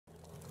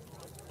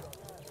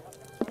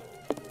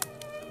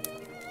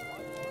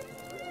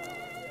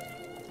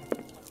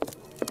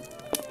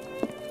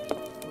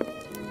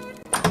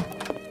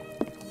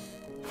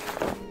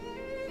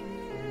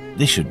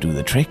This should do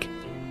the trick.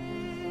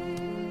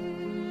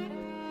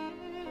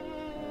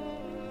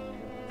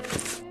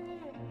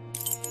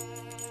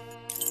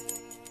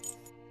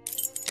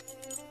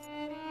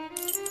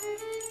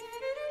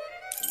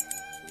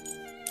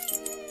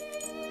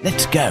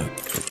 Let's go.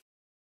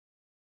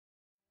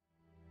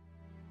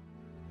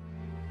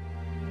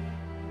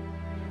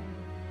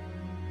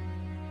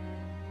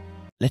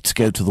 Let's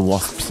go to the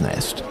wasp's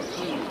nest.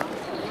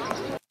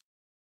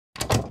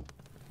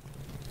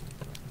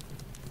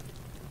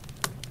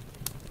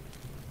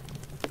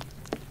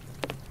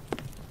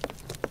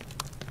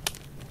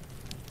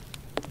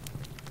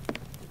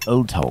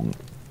 Old Tong.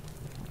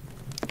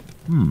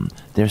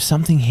 There's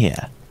something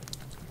here.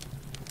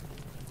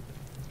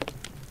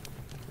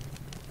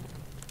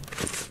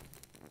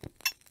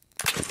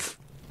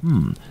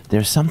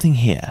 There's something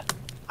here.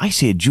 I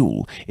see a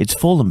jewel. It's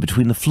fallen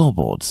between the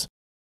floorboards.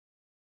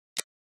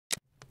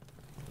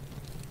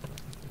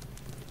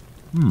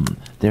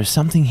 There's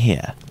something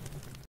here.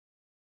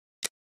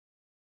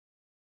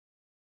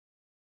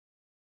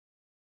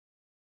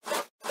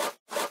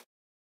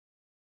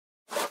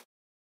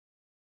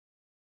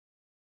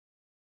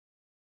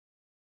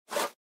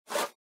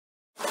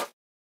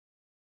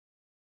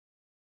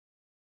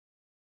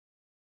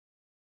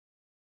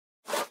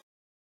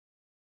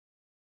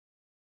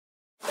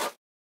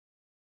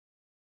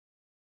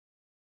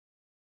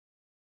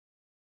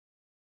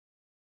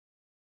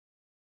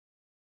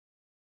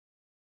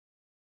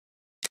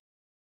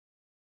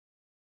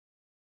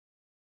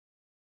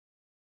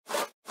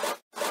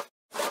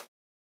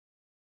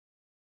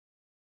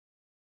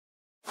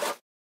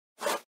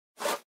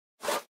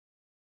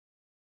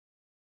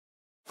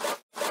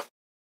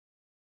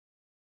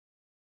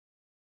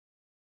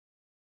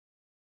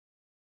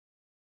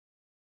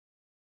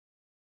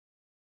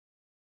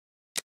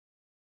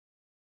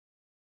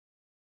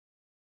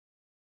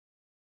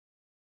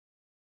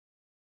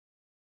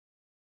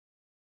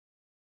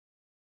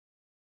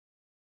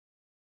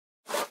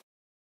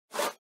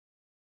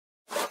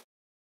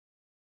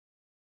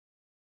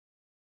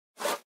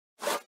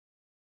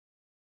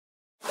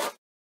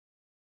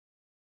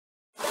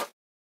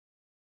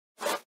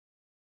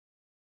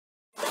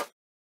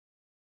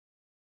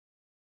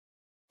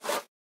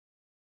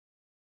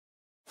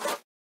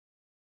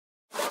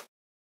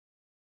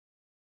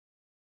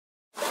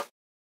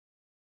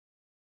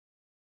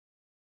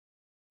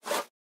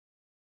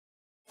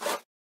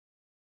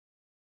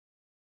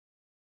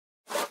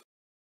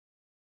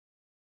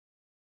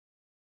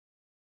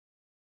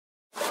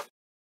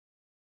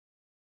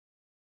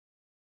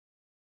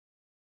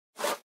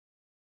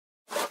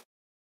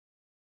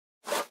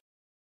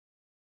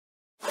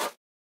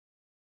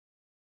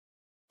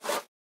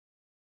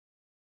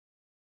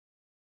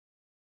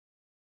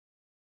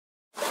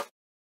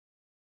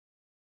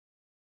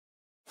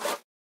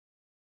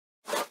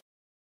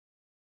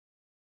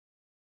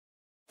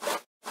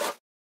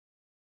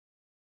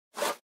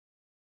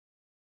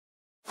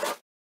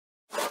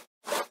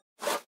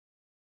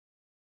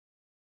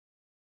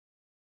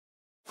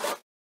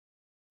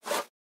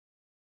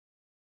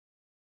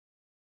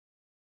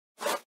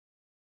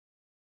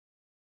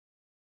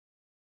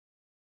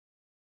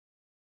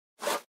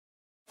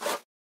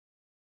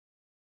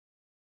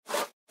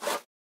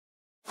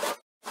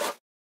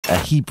 A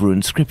Hebrew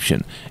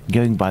inscription.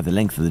 Going by the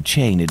length of the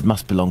chain, it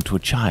must belong to a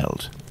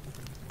child.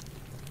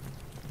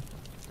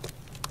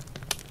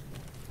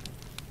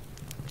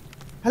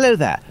 Hello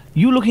there.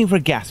 You looking for a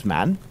gas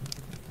man?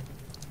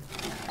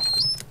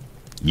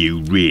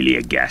 You really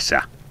a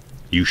gasser?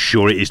 You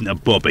sure it isn't a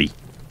bobby?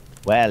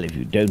 Well, if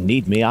you don't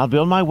need me, I'll be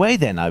on my way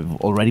then. I've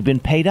already been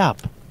paid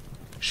up.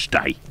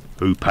 Stay.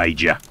 Who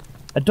paid you?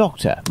 A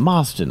doctor,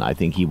 Marston, I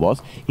think he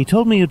was. He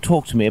told me you'd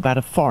talk to me about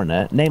a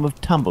foreigner, name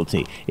of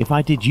Tumblety, if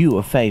I did you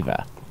a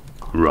favour.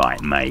 Right,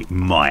 mate.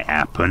 Might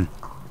happen.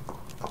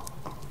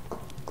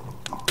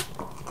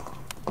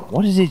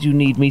 What is it you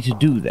need me to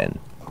do, then?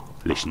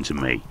 Listen to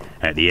me.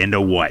 At the end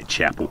of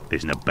Whitechapel,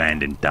 there's an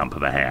abandoned dump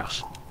of a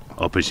house.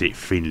 Opposite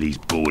Finley's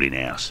boarding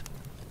house.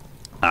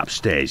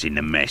 Upstairs in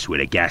the mess where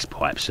the gas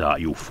pipes are,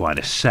 you'll find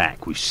a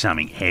sack with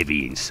something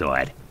heavy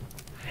inside.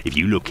 If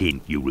you look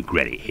in, you'll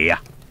regret it here.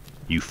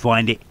 You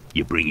find it,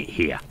 you bring it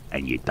here,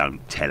 and you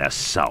don't tell a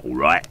soul,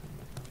 right?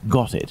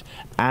 Got it.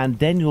 And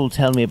then you'll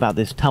tell me about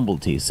this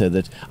Tumblety so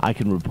that I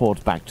can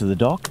report back to the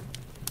doc?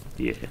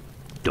 Yeah,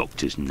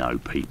 doctors know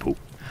people.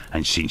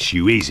 And since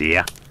you is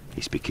here,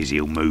 it's because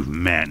he'll move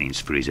mountains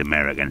for his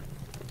American.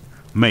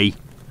 Me,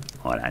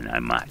 I don't know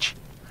much.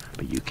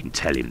 But you can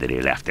tell him that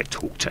he'll have to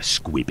talk to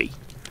Squibby.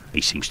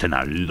 He seems to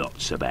know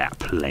lots about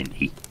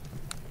plenty.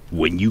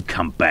 When you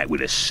come back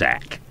with a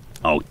sack,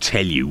 I'll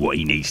tell you what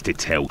he needs to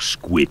tell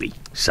Squibby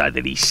so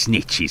that he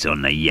snitches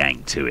on the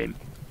yank to him.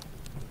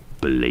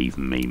 Believe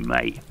me,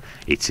 mate,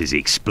 it's as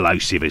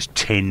explosive as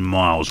 10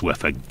 miles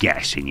worth of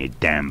gas in your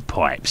damn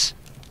pipes.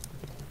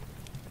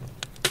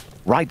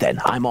 Right then,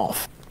 I'm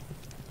off.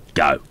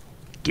 Go.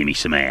 Give me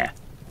some air.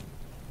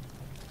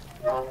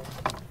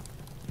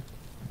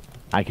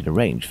 I could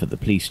arrange for the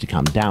police to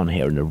come down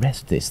here and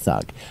arrest this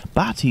thug,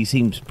 but he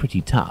seems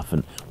pretty tough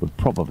and would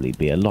probably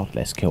be a lot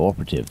less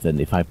cooperative than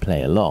if I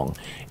play along.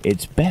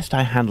 It's best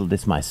I handle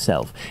this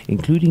myself,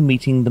 including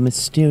meeting the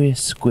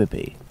mysterious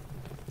Squibby.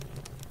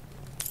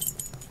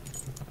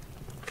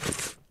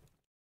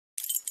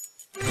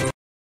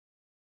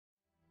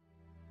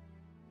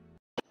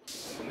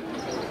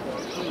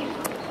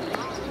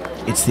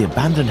 It's the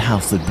abandoned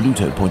house that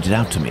Bluto pointed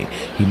out to me.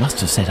 He must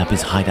have set up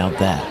his hideout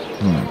there.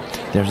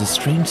 There's a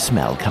strange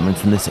smell coming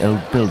from this old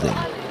building.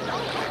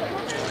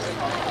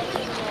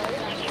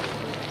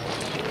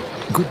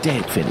 Good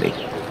day, Finley.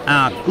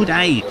 Good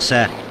day,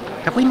 sir.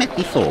 Have we met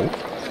before?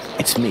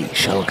 It's me,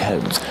 Sherlock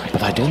Holmes,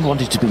 but I don't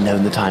want it to be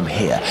known that I'm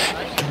here.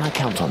 Can I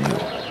count on you?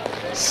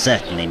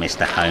 Certainly,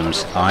 Mr.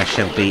 Holmes. I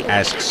shall be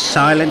as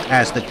silent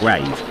as the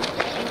grave.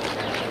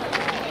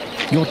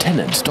 Your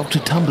tenant, Dr.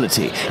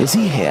 Tumblety, is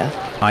he here?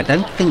 I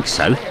don't think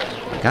so.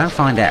 Go and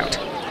find out.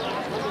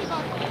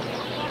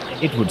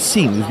 It would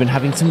seem we've been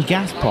having some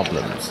gas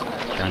problems.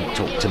 Don't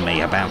talk to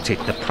me about it.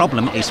 The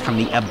problem is from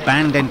the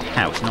abandoned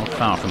house not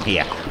far from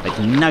here, but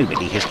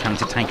nobody has come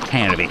to take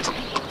care of it.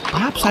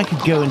 Perhaps I could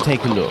go and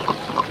take a look.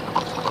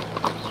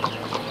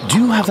 Do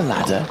you have a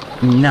ladder?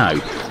 No,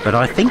 but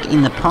I think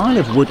in the pile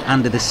of wood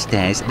under the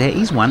stairs there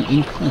is one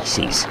in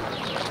pieces.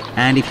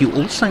 And if you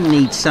also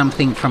need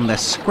something from the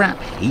scrap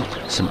heap,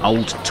 some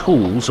old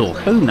tools or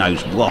who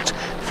knows what,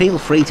 feel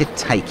free to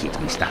take it,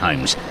 Mr.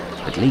 Holmes.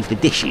 But leave the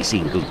dishes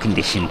in good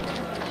condition.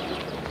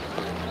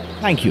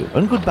 Thank you,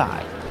 and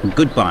goodbye.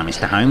 Goodbye,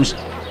 Mr. Holmes.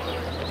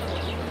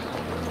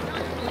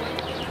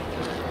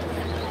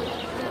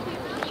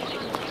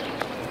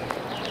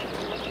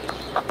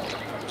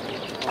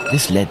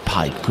 This lead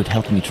pipe could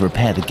help me to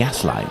repair the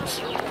gas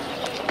lines.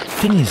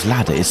 Finney's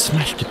ladder is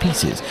smashed to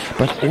pieces,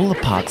 but all the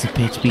parts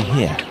appear to be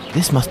here.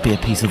 This must be a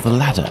piece of the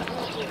ladder.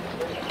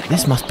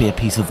 This must be a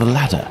piece of the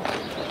ladder.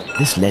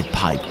 This lead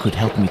pipe could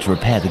help me to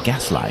repair the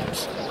gas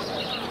lines.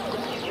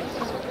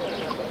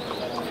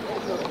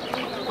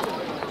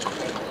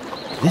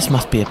 This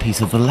must be a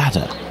piece of the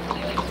ladder.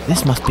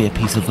 This must be a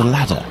piece of the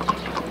ladder.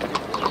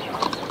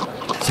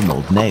 Some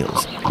old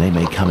nails. They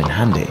may come in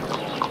handy.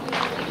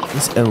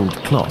 This old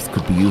cloth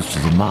could be used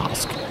as a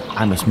mask.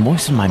 I must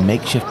moisten my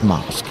makeshift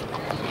mask.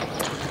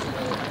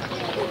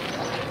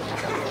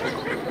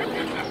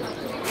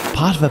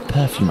 Part of a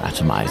perfume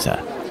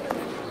atomizer.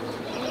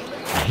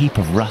 A heap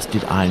of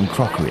rusted iron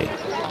crockery.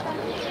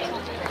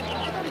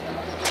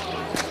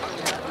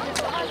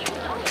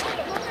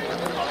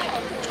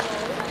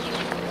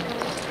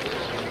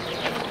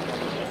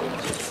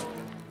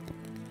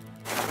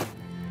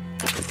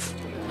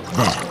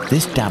 There,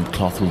 this damp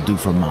cloth will do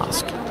for a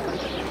mask.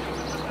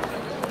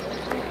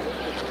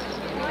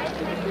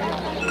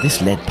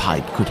 This lead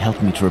pipe could help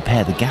me to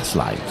repair the gas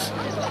lines.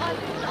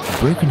 A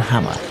broken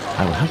hammer.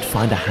 I will have to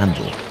find a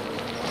handle.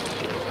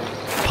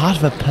 Part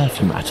of a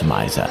perfume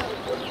atomizer.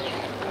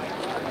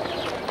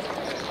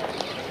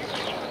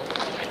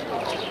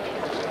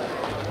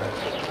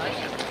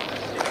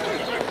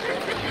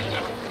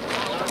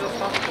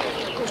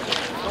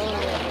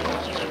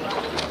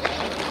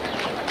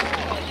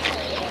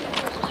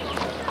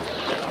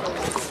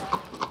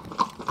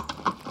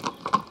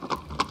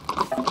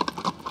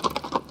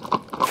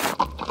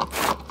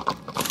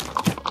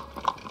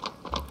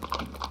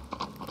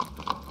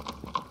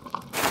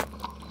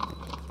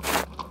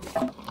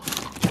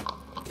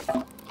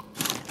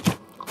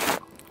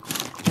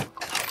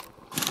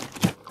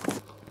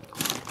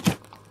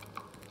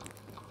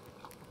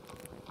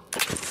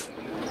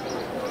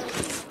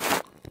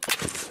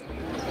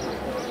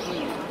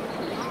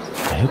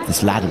 I hope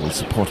this ladder will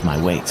support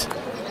my weight.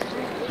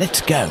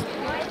 Let's go.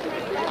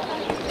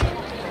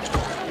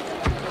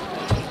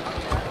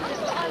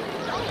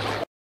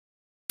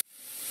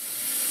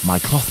 My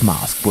cloth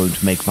mask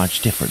won't make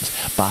much difference,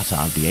 but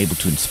I'll be able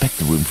to inspect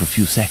the room for a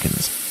few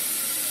seconds.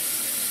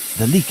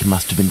 The leak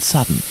must have been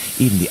sudden.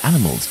 Even the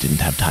animals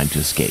didn't have time to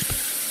escape.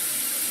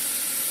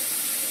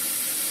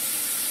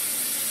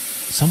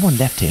 Someone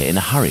left here in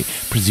a hurry,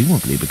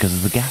 presumably because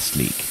of the gas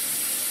leak.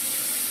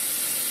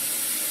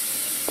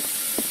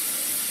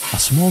 A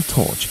small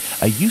torch,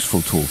 a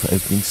useful tool for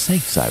opening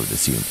safes, I would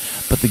assume,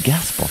 but the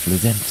gas bottle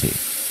is empty.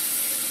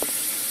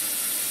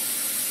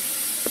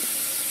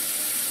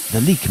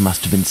 The leak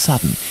must have been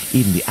sudden.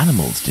 Even the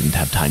animals didn't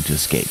have time to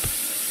escape.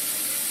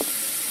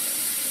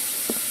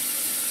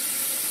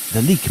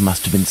 The leak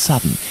must have been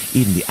sudden.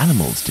 Even the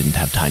animals didn't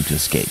have time to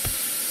escape.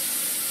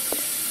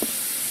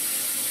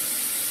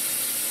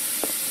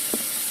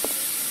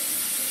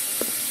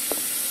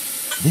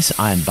 This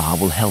iron bar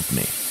will help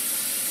me.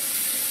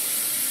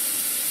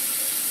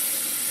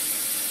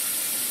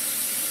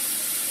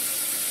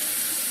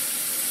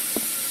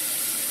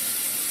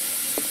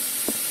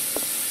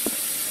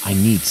 I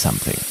need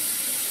something.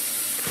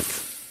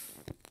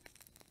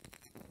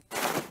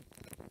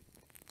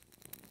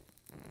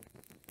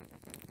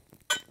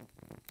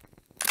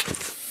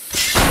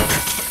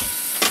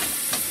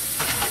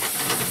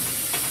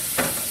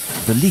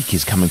 The leak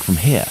is coming from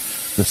here.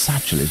 The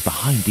satchel is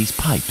behind these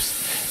pipes.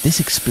 This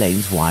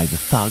explains why the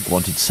thug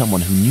wanted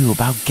someone who knew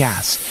about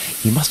gas.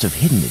 He must have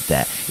hidden it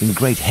there in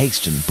great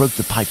haste and broke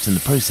the pipes in the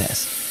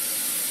process.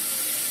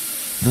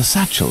 The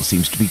satchel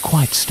seems to be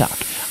quite stuck.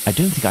 I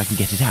don't think I can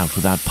get it out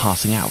without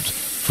passing out.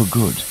 For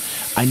good.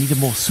 I need a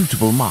more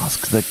suitable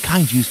mask. The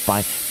kind used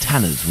by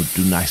tanners would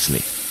do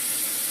nicely.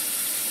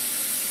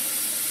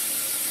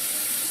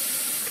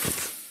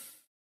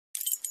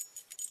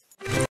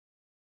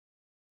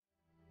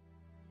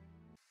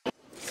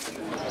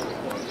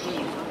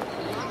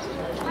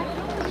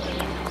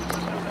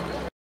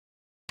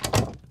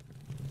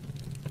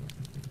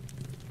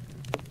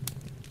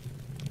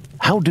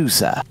 How do,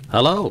 sir?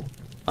 Hello.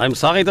 I'm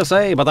sorry to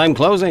say, but I'm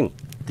closing.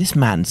 This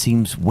man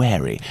seems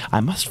wary.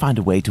 I must find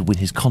a way to win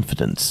his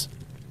confidence.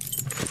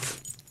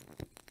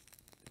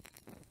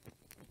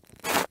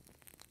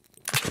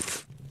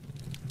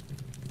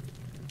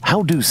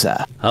 How do,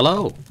 sir?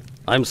 Hello.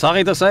 I'm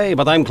sorry to say,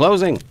 but I'm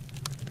closing.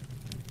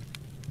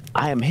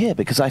 I am here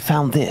because I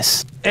found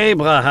this.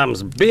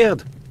 Abraham's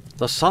beard.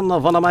 The son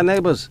of one of my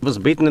neighbors was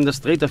beaten in the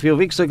street a few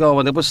weeks ago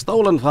and it was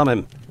stolen from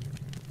him.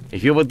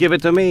 If you would give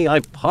it to me,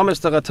 I promise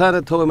to return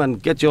it to him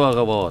and get you a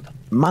reward.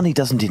 Money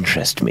doesn't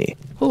interest me.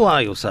 Who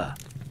are you, sir?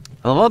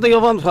 And what do you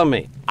want from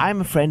me? I'm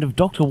a friend of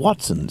Dr.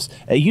 Watson's.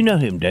 You know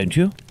him, don't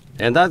you?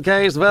 In that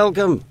case,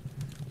 welcome.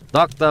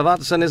 Dr.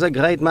 Watson is a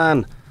great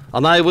man,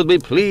 and I would be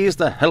pleased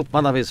to help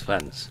one of his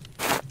friends.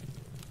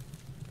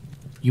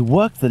 You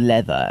work the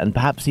leather and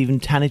perhaps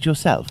even tan it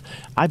yourself.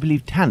 I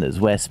believe tanners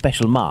wear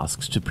special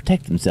masks to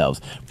protect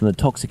themselves from the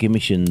toxic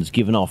emissions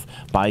given off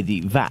by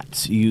the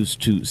vats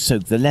used to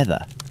soak the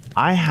leather.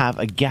 I have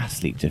a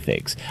gas leak to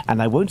fix,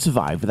 and I won't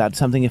survive without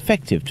something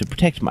effective to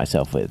protect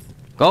myself with.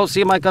 Go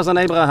see my cousin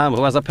Abraham,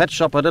 who has a pet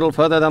shop a little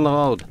further down the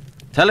road.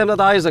 Tell him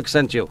that Isaac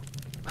sent you.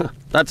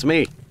 That's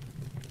me.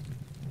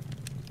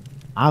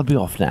 I'll be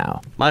off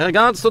now. My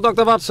regards to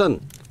Dr.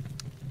 Watson.